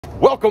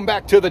Welcome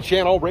back to the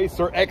channel.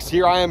 Racer X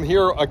here. I am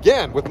here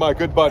again with my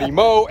good buddy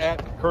Mo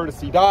at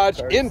Courtesy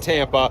Dodge in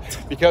Tampa,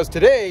 because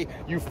today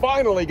you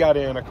finally got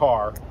in a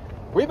car.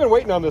 We've been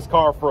waiting on this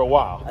car for a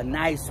while. A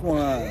nice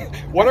one.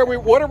 What are we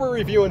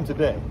reviewing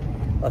today?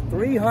 A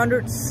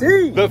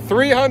 300C. The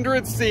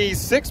 300C,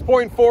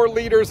 6.4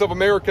 liters of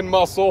American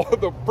muscle.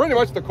 Pretty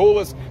much the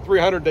coolest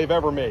 300 they've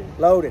ever made.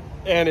 Loaded.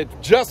 And it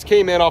just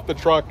came in off the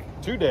truck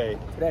today.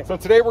 So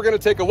today we're going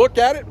to take a look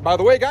at it. By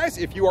the way, guys,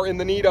 if you are in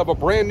the need of a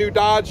brand new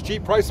Dodge,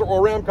 Jeep, Chrysler,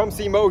 or Ram, come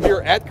see Mo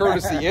here at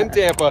Courtesy in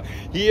Tampa.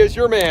 He is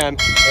your man,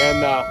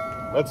 and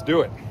let's do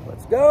it.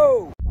 Let's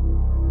go.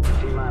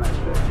 T-minus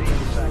 15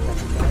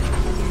 seconds.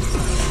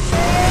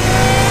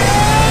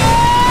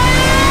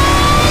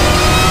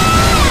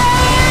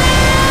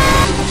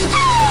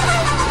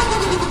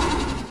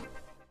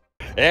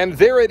 And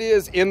there it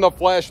is in the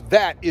flesh.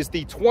 That is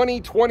the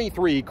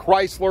 2023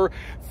 Chrysler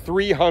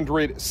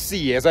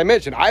 300C. As I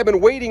mentioned, I've been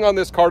waiting on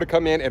this car to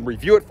come in and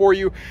review it for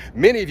you.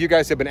 Many of you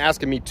guys have been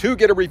asking me to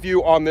get a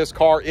review on this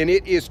car, and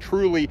it is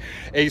truly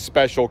a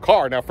special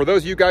car. Now, for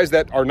those of you guys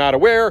that are not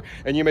aware,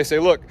 and you may say,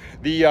 look,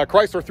 the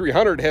Chrysler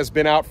 300 has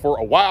been out for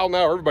a while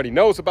now. Everybody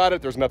knows about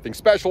it. There's nothing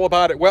special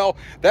about it. Well,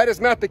 that is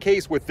not the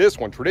case with this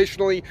one.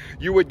 Traditionally,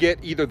 you would get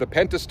either the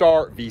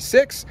Pentastar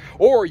V6,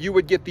 or you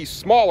would get the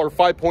smaller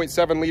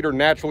 5.7 liter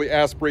naturally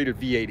aspirated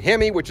V8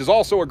 Hemi, which is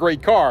also a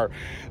great car.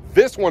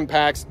 This one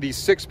packs the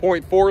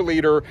 6.4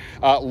 liter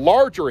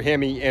larger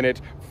Hemi in it,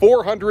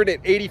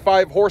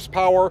 485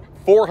 horsepower,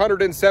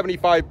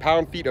 475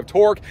 pound-feet of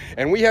torque,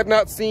 and we have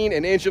not seen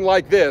an engine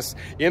like this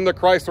in the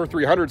Chrysler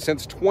 300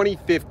 since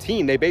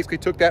 2015. They basically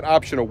took that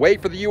option away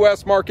for the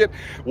US market.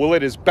 Well,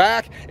 it is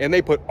back, and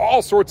they put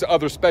all sorts of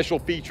other special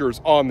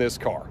features on this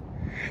car.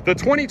 The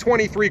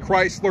 2023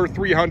 Chrysler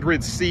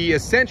 300C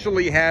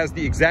essentially has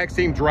the exact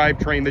same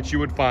drivetrain that you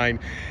would find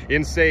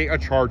in, say, a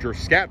Charger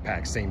Scat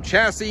Pack. Same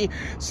chassis,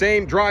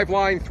 same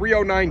driveline,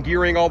 309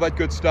 gearing, all that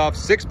good stuff.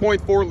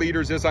 6.4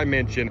 liters, as I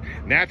mentioned,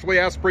 naturally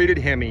aspirated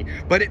Hemi,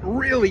 but it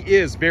really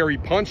is very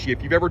punchy.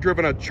 If you've ever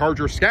driven a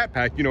Charger Scat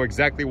Pack, you know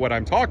exactly what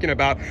I'm talking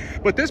about.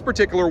 But this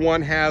particular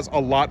one has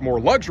a lot more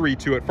luxury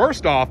to it.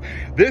 First off,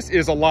 this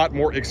is a lot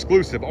more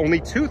exclusive.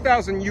 Only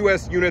 2,000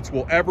 US units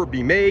will ever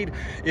be made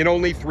in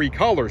only 3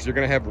 colors. You're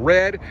going to have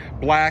red,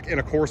 black, and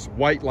of course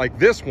white like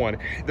this one.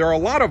 There are a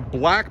lot of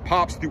black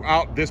pops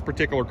throughout this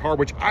particular car,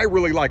 which I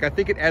really like. I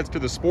think it adds to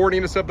the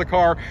sportiness of the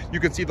car. You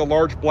can see the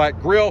large black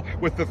grille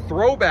with the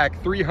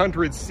throwback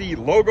 300C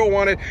logo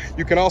on it.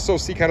 You can also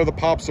see kind of the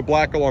pops of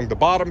black along the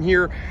bottom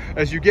here.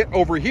 As you get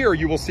over here,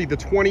 you will see the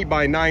 20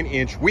 by 9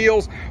 inch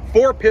wheels,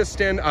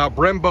 4-piston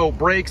Brembo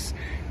brakes.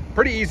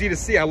 Pretty easy to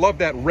see. I love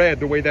that red,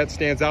 the way that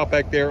stands out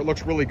back there. It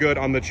looks really good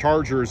on the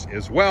Chargers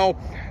as well.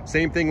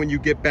 Same thing when you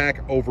get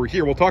back over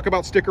here. We'll talk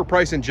about sticker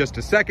price in just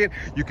a second.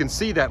 You can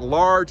see that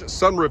large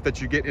sunroof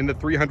that you get in the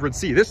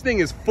 300C. This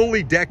thing is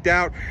fully decked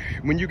out.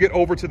 When you get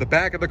over to the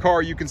back of the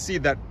car, you can see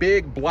that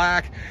big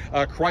black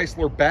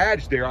Chrysler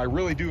badge there. I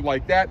really do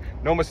like that.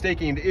 No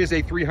mistaking, it is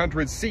a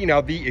 300C. Now,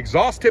 the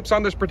exhaust tips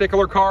on this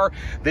particular car,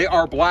 they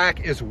are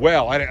black as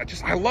well.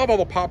 I love all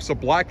the pops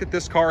of black that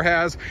this car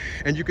has.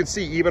 And you can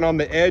see even on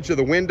the edge of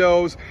the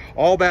windows,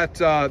 all that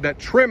that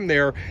trim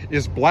there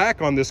is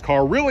black on this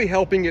car, really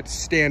helping it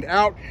stand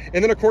out.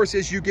 And then of course,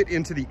 as you get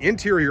into the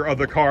interior of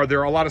the car,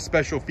 there are a lot of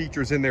special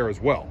features in there as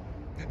well.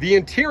 The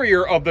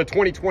interior of the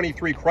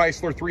 2023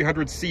 Chrysler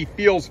 300C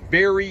feels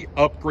very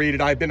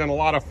upgraded. I've been in a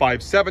lot of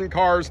 5.7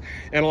 cars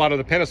and a lot of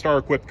the Pentastar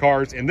equipped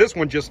cars, and this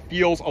one just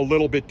feels a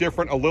little bit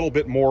different, a little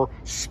bit more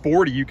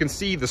sporty. You can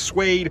see the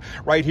suede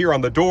right here on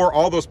the door,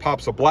 all those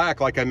pops of black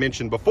like I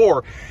mentioned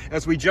before.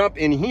 As we jump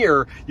in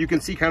here, you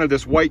can see kind of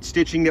this white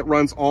stitching that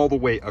runs all the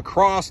way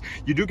across.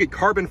 You do get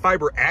carbon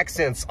fiber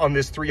accents on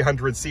this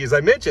 300C. As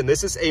I mentioned,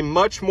 this is a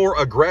much more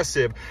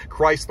aggressive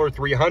Chrysler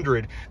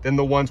 300 than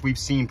the ones we've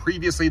seen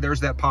previously. There's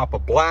that pop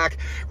of black.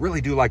 Really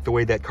do like the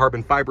way that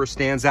carbon fiber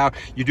stands out.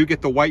 You do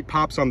get the white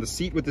pops on the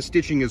seat with the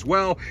stitching as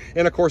well.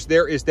 And of course,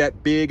 there is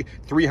that big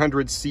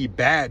 300C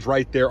badge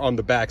right there on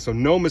the back. So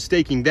no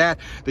mistaking that.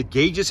 The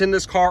gauges in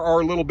this car are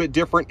a little bit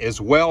different as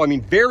well. I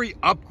mean, very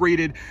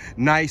upgraded,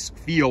 nice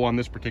feel on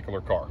this particular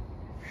car.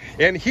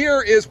 And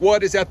here is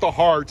what is at the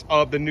heart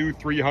of the new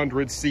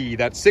 300C,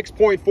 that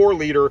 6.4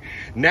 liter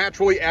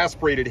naturally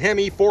aspirated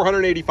Hemi,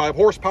 485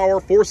 horsepower,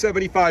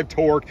 475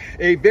 torque,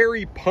 a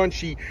very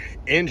punchy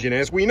engine.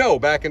 As we know,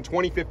 back in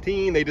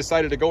 2015, they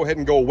decided to go ahead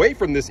and go away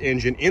from this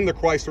engine in the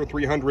Chrysler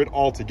 300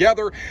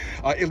 altogether,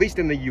 at least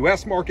in the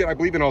US market. I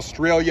believe in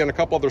Australia and a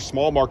couple other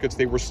small markets,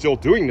 they were still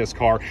doing this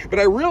car. But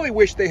I really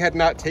wish they had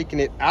not taken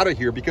it out of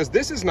here, because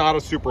this is not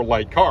a super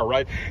light car,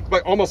 right? It's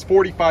like almost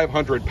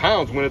 4,500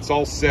 pounds when it's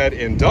all said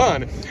and done.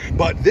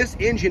 But this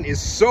engine is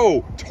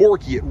so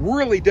torquey. It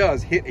really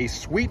does hit a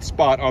sweet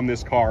spot on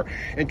this car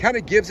and kind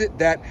of gives it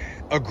that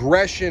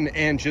aggression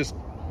and just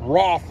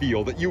raw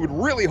feel that you would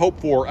really hope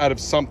for out of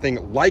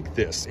something like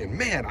this. And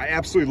man, I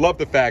absolutely love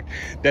the fact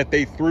that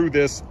they threw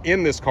this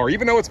in this car.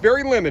 Even though it's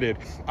very limited,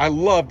 I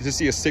love to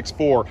see a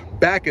 6.4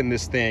 back in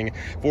this thing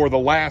for the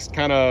last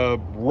kind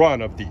of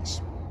run of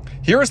these.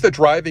 Here is the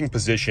driving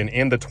position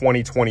in the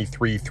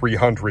 2023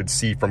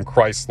 300C from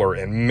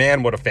Chrysler, and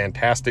man, what a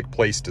fantastic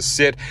place to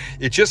sit.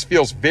 It just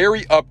feels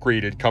very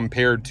upgraded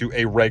compared to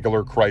a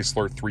regular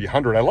Chrysler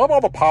 300. I love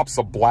all the pops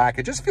of black.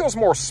 It just feels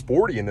more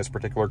sporty in this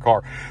particular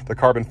car. The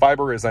carbon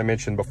fiber, as I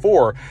mentioned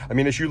before, I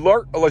mean, as you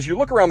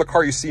look around the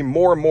car, you see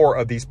more and more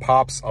of these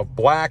pops of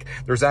black.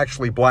 There's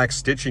actually black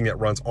stitching that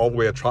runs all the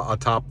way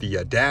atop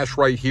the dash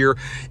right here,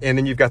 and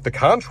then you've got the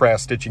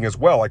contrast stitching as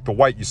well, like the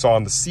white you saw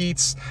on the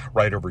seats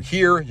right over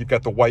here. You've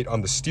got the white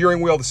on the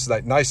steering wheel. This is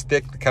that nice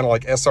thick kind of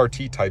like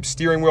SRT type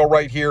steering wheel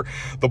right here.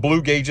 The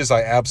blue gauges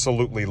I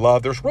absolutely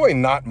love. There's really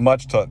not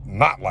much to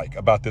not like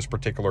about this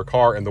particular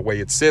car and the way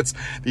it sits.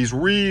 These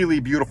really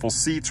beautiful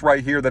seats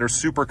right here that are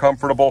super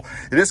comfortable.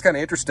 It is kind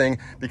of interesting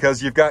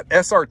because you've got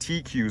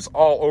SRT cues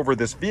all over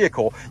this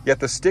vehicle, yet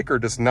the sticker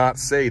does not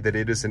say that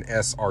it is an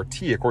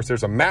SRT. Of course,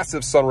 there's a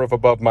massive sunroof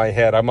above my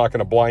head. I'm not going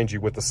to blind you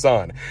with the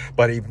sun,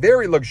 but a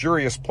very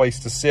luxurious place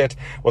to sit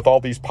with all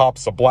these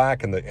pops of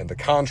black and the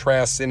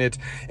contrasts in it.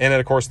 And then,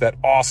 of course, that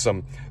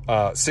awesome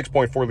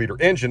 6.4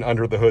 liter engine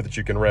under the hood that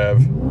you can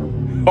rev.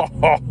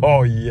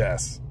 Oh,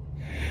 yes.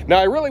 Now,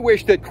 I really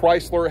wish that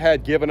Chrysler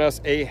had given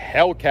us a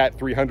Hellcat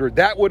 300.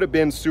 That would have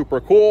been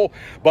super cool,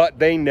 but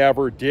they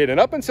never did. And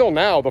up until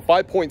now, the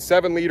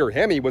 5.7 liter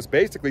Hemi was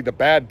basically the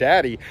bad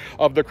daddy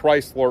of the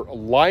Chrysler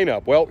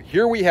lineup. Well,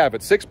 here we have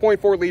it,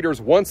 6.4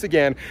 liters once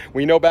again.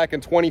 We know back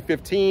in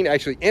 2015,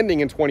 actually ending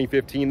in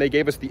 2015, they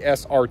gave us the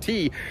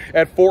SRT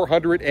at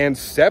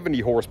 470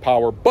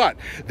 horsepower. But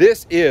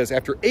this is,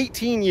 after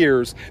 18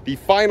 years, the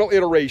final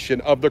iteration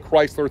of the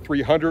Chrysler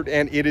 300,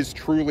 and it is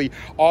truly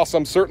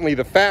awesome. Certainly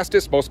the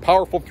fastest, most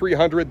powerful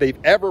 300 they've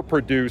ever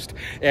produced,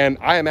 and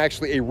I am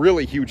actually a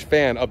really huge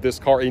fan of this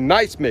car. A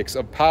nice mix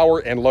of power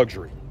and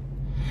luxury.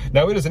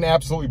 Now, it is an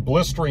absolutely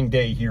blistering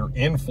day here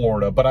in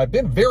Florida, but I've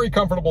been very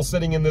comfortable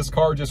sitting in this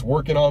car just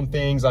working on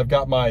things. I've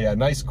got my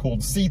nice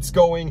cooled seats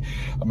going,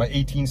 my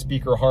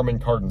 18-speaker Harman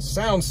Kardon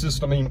sound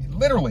system. I mean,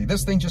 literally,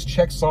 this thing just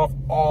checks off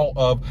all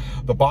of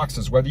the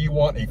boxes. Whether you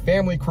want a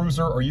family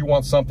cruiser or you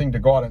want something to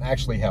go out and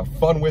actually have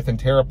fun with and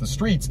tear up the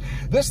streets,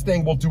 this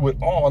thing will do it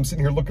all. I'm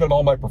sitting here looking at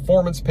all my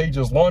performance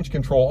pages, launch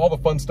control, all the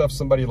fun stuff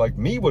somebody like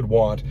me would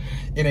want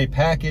in a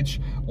package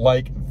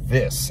like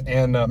this.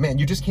 And man,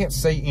 you just can't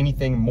say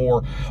anything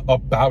more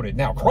about it.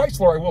 Now,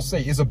 Chrysler, I will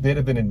say, is a bit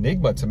of an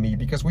enigma to me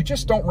because we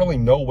just don't really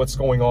know what's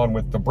going on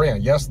with the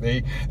brand. Yes,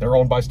 they're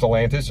owned by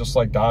Stellantis, just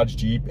like Dodge,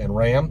 Jeep, and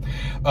Ram.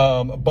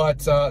 But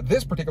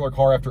this particular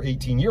car, after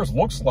 18 years,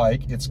 looks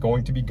like it's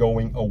going to be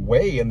going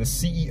away. And the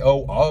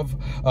CEO of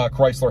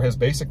Chrysler has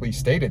basically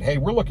stated, hey,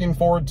 we're looking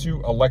forward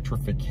to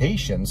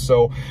electrification.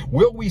 So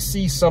will we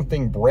see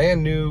something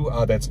brand new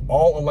that's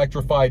all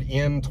electrified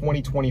in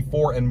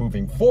 2024 and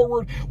moving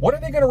forward? What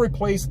are they going to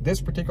replace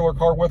this particular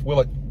car with? Will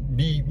it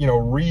be, you know,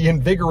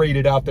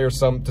 reinvigorated out there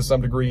to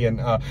some degree,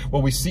 and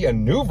will we see a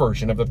new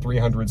version of the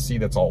 300C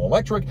that's all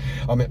electric?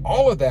 And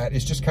all of that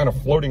is just kind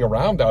of floating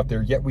around out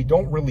there, yet we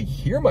don't really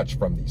hear much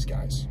from these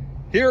guys.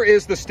 Here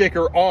is the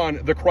sticker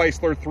on the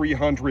Chrysler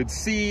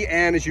 300C,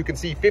 and as you can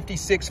see,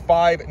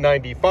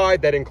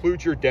 $56,595. That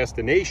includes your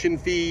destination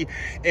fee,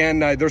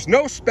 and there's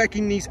no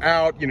speccing these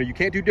out. You know, you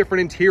can't do different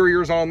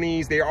interiors on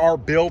these. They are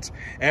built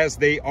as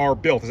they are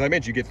built. As I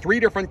mentioned, you get 3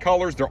 different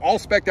colors. They're all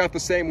specced out the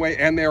same way,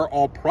 and they're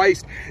all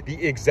priced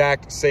the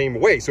exact same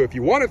way. So if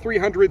you want a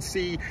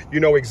 300C, you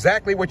know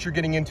exactly what you're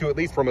getting into, at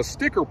least from a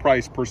sticker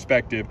price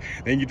perspective.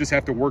 Then you just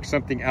have to work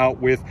something out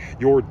with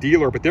your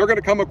dealer. But they're going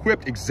to come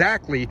equipped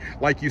exactly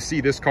like you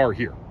see this car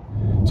here.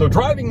 So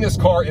driving this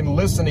car and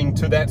listening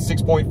to that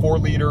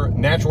 6.4 liter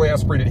naturally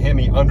aspirated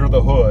Hemi under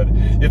the hood,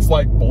 it's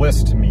like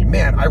bliss to me.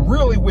 Man, I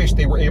really wish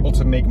they were able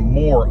to make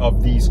more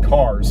of these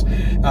cars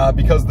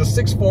because the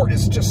 6.4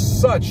 is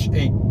just such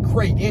a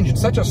great engine,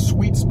 such a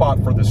sweet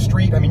spot for the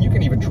street. I mean, you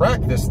can even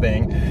track this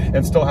thing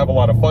and still have a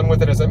lot of fun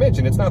with it. As I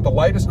mentioned, it's not the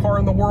lightest car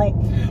in the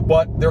world,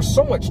 but there's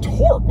so much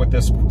torque with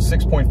this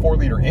 6.4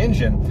 liter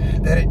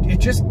engine that it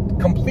just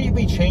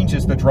completely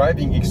changes the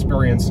driving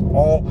experience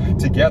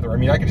altogether. I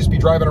mean, I could just be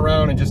driving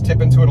around and just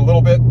tip into it a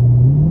little bit.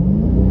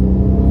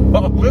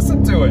 Oh,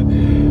 listen to it.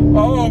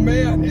 Oh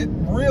man, it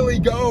really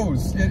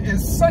goes. It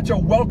is such a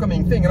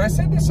welcoming thing. And I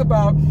said this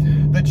about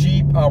the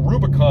Jeep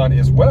Rubicon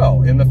as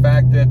well, in the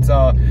fact that,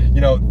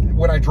 you know,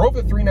 when I drove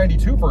the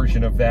 392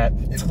 version of that,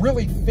 it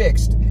really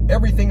fixed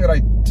everything that I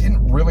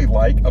didn't really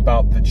like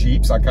about the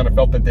Jeeps. I kind of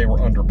felt that they were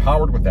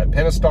underpowered with that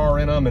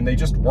Pentastar in them, and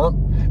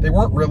they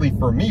weren't really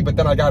for me. But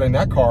then I got in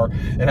that car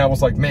and I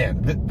was like,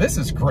 man, this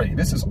is great.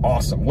 This is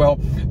awesome. Well,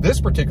 this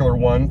particular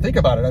one, think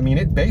about it. I mean,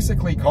 it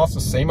basically costs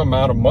the same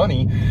amount of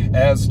money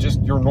as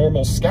just your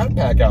normal Scat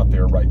Pack out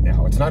there right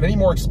now. It's not any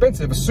more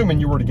expensive, assuming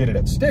you were to get it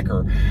at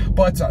sticker.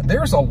 But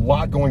there's a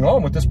lot going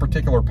on with this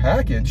particular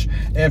package,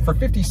 and for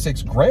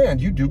 56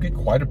 grand, you do get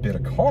quite a bit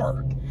of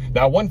car.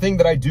 Now, one thing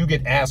that I do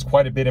get asked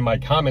quite a bit in my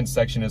comments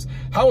section is,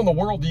 how in the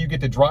world do you get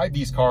to drive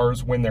these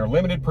cars when they're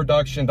limited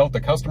production? Don't the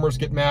customers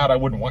get mad? I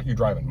wouldn't want you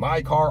driving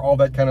my car, all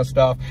that kind of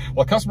stuff.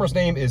 Well, customer's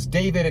name is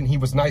David, and he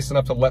was nice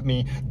enough to let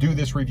me do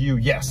this review.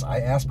 Yes, I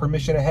asked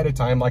permission ahead of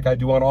time like I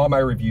do on all my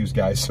reviews,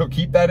 guys, so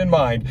keep that in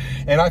mind.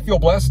 And I feel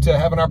blessed to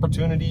have an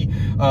opportunity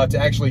to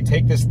actually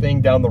take this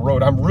thing down the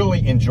road. I'm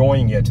really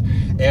enjoying it.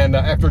 And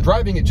after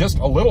driving it just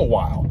a little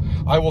while,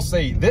 I will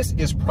say this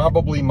is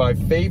probably my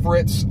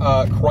favorite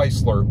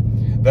Chrysler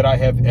that I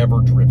have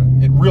ever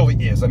driven. It really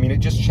is. I mean, it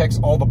just checks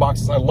all the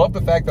boxes. I love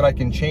the fact that I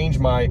can change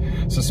my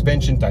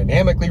suspension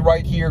dynamically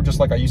right here, just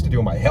like I used to do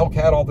in my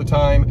Hellcat all the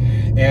time.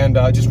 And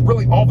just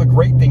really all the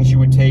great things you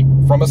would take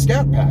from a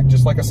Scat Pack,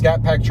 just like a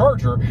Scat Pack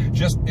Charger.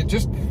 It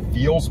just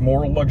feels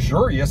more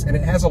luxurious, and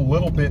it has a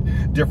little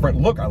bit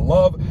different look. I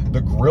love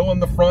the grille in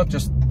the front,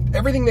 just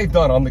everything they've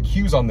done on the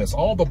cues on this,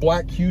 all the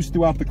black cues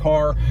throughout the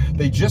car,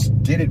 they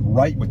just did it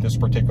right with this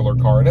particular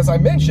car. And as I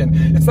mentioned,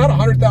 it's not a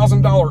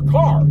 $100,000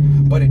 car,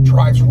 but it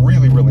drives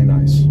really, really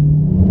nice.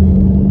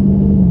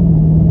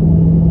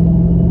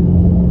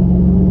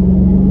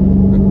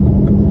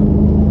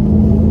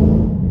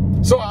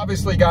 So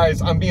obviously,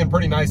 guys, I'm being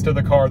pretty nice to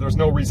the car. There's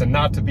no reason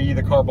not to be.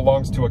 The car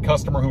belongs to a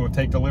customer who will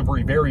take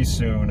delivery very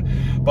soon.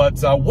 But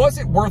was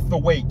it worth the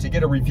wait to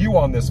get a review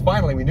on this?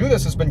 Finally, we knew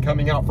this has been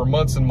coming out for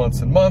months and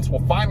months and months.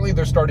 Well, finally,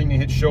 they're starting to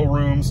hit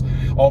showrooms,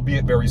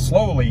 albeit very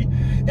slowly.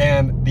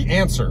 And the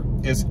answer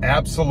is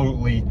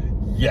absolutely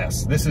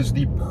yes. This is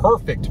the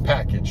perfect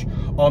package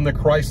on the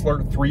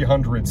Chrysler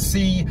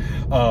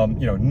 300C.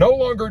 You know, no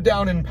longer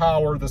down in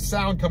power. The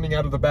sound coming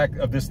out of the back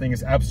of this thing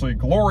is absolutely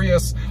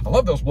glorious. I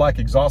love those black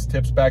exhaust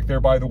tips back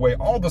there, by the way.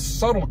 All the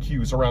subtle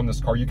cues around this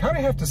car, you kind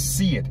of have to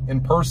see it in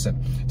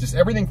person. Just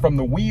everything from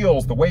the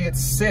wheels, the way it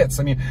sits.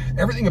 I mean,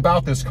 everything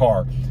about this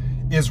car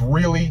is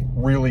really,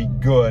 really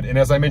good. And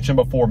as I mentioned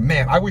before,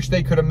 man, I wish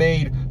they could have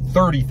made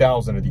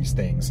 30,000 of these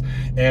things.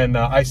 And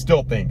I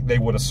still think they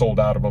would have sold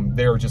out of them.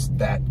 They're just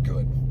that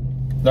good.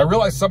 Now, I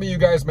realize some of you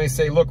guys may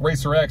say, look,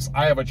 Racer X,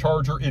 I have a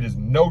Charger. It is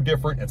no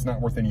different. It's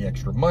not worth any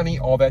extra money,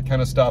 all that kind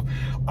of stuff.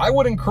 I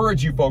would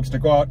encourage you folks to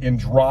go out and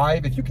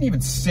drive. If you can even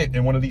sit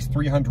in one of these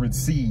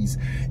 300Cs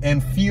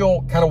and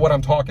feel kind of what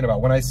I'm talking about.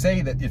 When I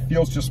say that it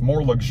feels just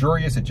more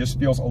luxurious, it just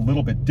feels a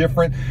little bit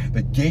different.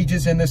 The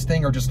gauges in this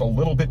thing are just a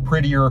little bit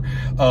prettier.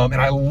 And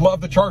I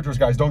love the Chargers,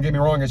 guys. Don't get me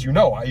wrong. As you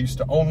know, I used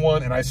to own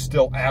one, and I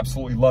still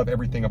absolutely love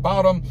everything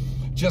about them.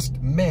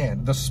 Just,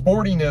 man, the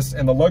sportiness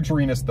and the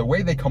luxuriness, the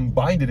way they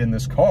combined it in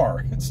this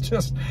car, it's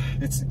just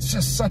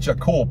such a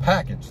cool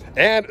package.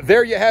 And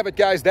there you have it,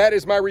 guys. That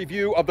is my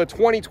review of the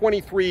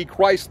 2023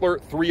 Chrysler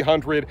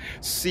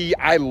 300C.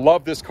 I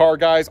love this car,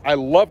 guys. I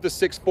love the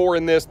 6.4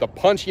 in this, the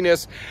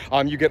punchiness.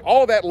 You get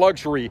all that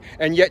luxury,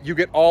 and yet you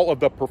get all of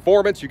the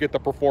performance. You get the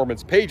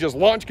performance pages,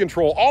 launch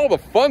control, all the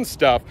fun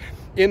stuff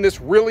in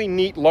this really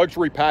neat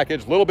luxury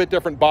package. A little bit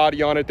different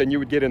body on it than you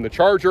would get in the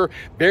Charger.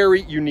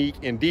 Very unique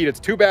indeed.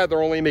 It's too bad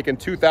they're only making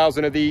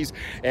 2,000 of these.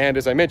 And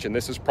as I mentioned,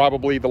 this is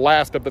probably the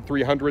last of the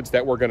 300s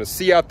that we're going to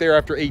see out there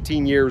after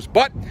 18 years.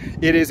 But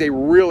it is a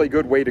really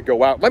good way to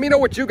go out. Let me know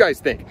what you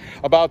guys think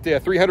about the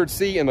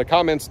 300C in the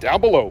comments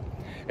down below.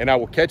 And I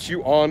will catch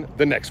you on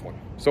the next one.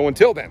 So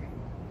until then,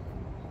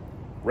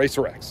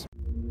 Racer X.